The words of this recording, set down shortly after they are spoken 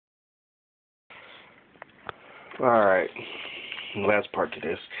Alright, last part to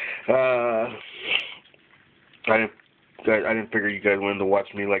this. I didn't figure you guys wanted to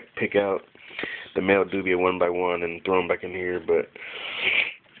watch me like pick out the male dubia one by one and throw them back in here, but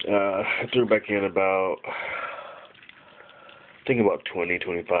I threw back in about, I think about 20,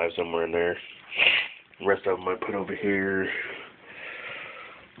 25, somewhere in there. The rest of them I put over here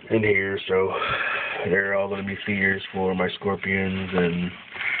and here, so they're all going to be feeders for my scorpions and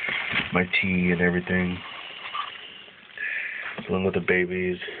my tea and everything. Along with the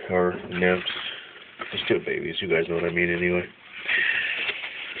babies, or nymphs. They're still babies, you guys know what I mean anyway.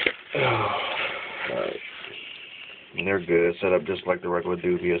 Alright. And they're good, set up just like the regular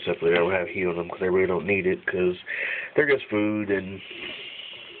dubia, except they don't have heat on them because they really don't need it, because they're just food and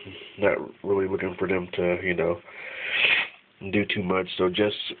not really looking for them to, you know, do too much. So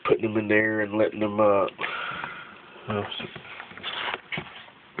just putting them in there and letting them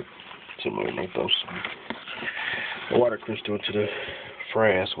somebody might throw some water crystal into the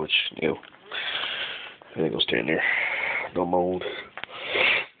frass, which, you know, they ain't gonna stand there. No mold.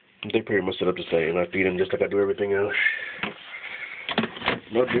 They pretty much set up the same. I feed them just like I do everything else.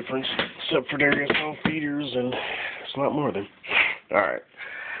 No difference, except for their small feeders, and it's a lot more of them. Alright.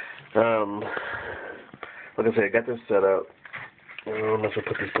 Like I said, I got this set up. I don't know if I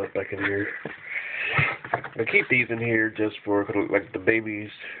put this stuff back in here. I keep these in here just for, like, the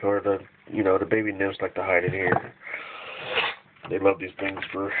babies, or the, you know, the baby nymphs like to hide in here. They love these things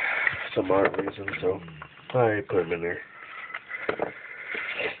for some odd reason, so I put them in there.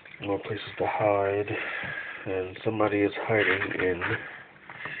 More places to hide, and somebody is hiding in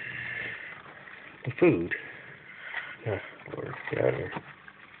the food. Yeah, Lord, get out of here.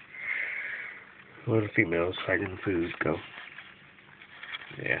 Where the females hiding in the food go?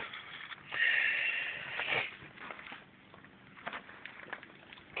 Yeah.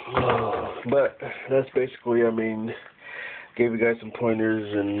 But that's basically, I mean, gave you guys some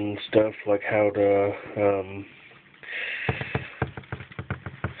pointers and stuff like how to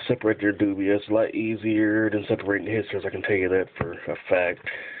separate their dubia. It's a lot easier than separating histers, I can tell you that for a fact.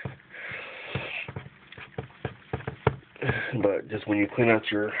 But just when you clean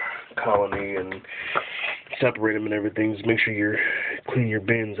out your colony and separate them and everything, just make sure you clean your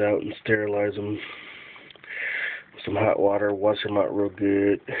bins out and sterilize them with some hot water. Wash them out real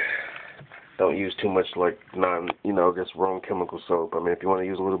good. Don't use too much like just wrong chemical soap. I mean, if you want to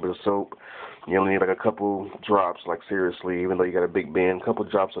use a little bit of soap, you only need like a couple drops, like seriously, even though you got a big bin, a couple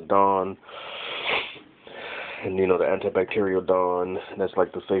drops of Dawn, and you know, the antibacterial Dawn, that's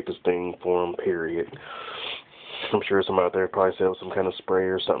like the safest thing for them, period. I'm sure some out there probably sells some kind of spray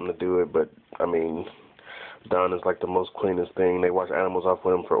or something to do it, but I mean, Dawn is like the most cleanest thing. They wash animals off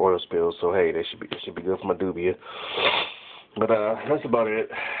with them for oil spills, so hey, it should be good for my dubia. But that's about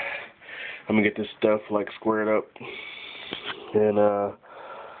it. I'm gonna get this stuff like squared up, and I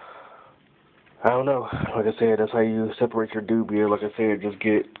don't know. Like I said, that's how you separate your dubia. Like I said, just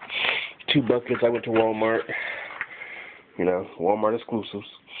get 2 buckets. I went to Walmart. You know, Walmart exclusives.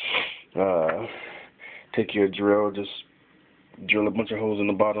 Take your drill, just drill a bunch of holes in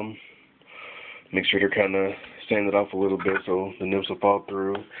the bottom. Make sure they're kind of sanded off a little bit so the nymphs will fall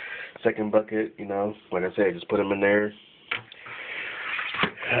through. Second bucket, you know, like I said, just put them in there.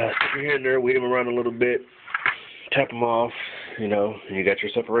 Stick your hand there, weed them around a little bit, tap them off, you know, and you got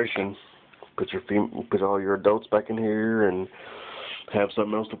your separation. Put all your adults back in here, and have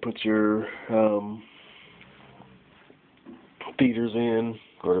something else to put your feeders in,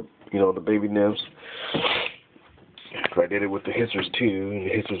 or the baby nymphs. I did it with the hissers too, and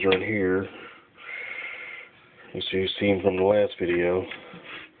the hissers are in here. As you've seen from the last video,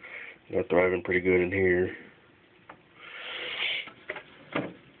 they're thriving pretty good in here.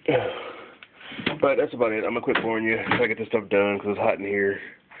 But that's about it. I'm gonna quit boring you. I get this stuff done because it's hot in here,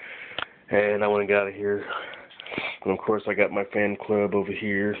 and I want to get out of here. And of course, I got my fan club over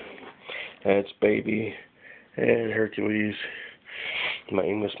here. That's Baby and Hercules, my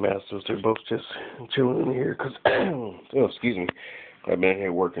English masters. They're both just chilling in here because, oh, excuse me, I've been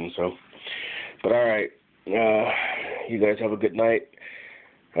here working. So, but all right, you guys have a good night.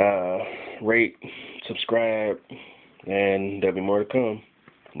 Rate, subscribe, and there'll be more to come.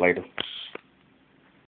 Later.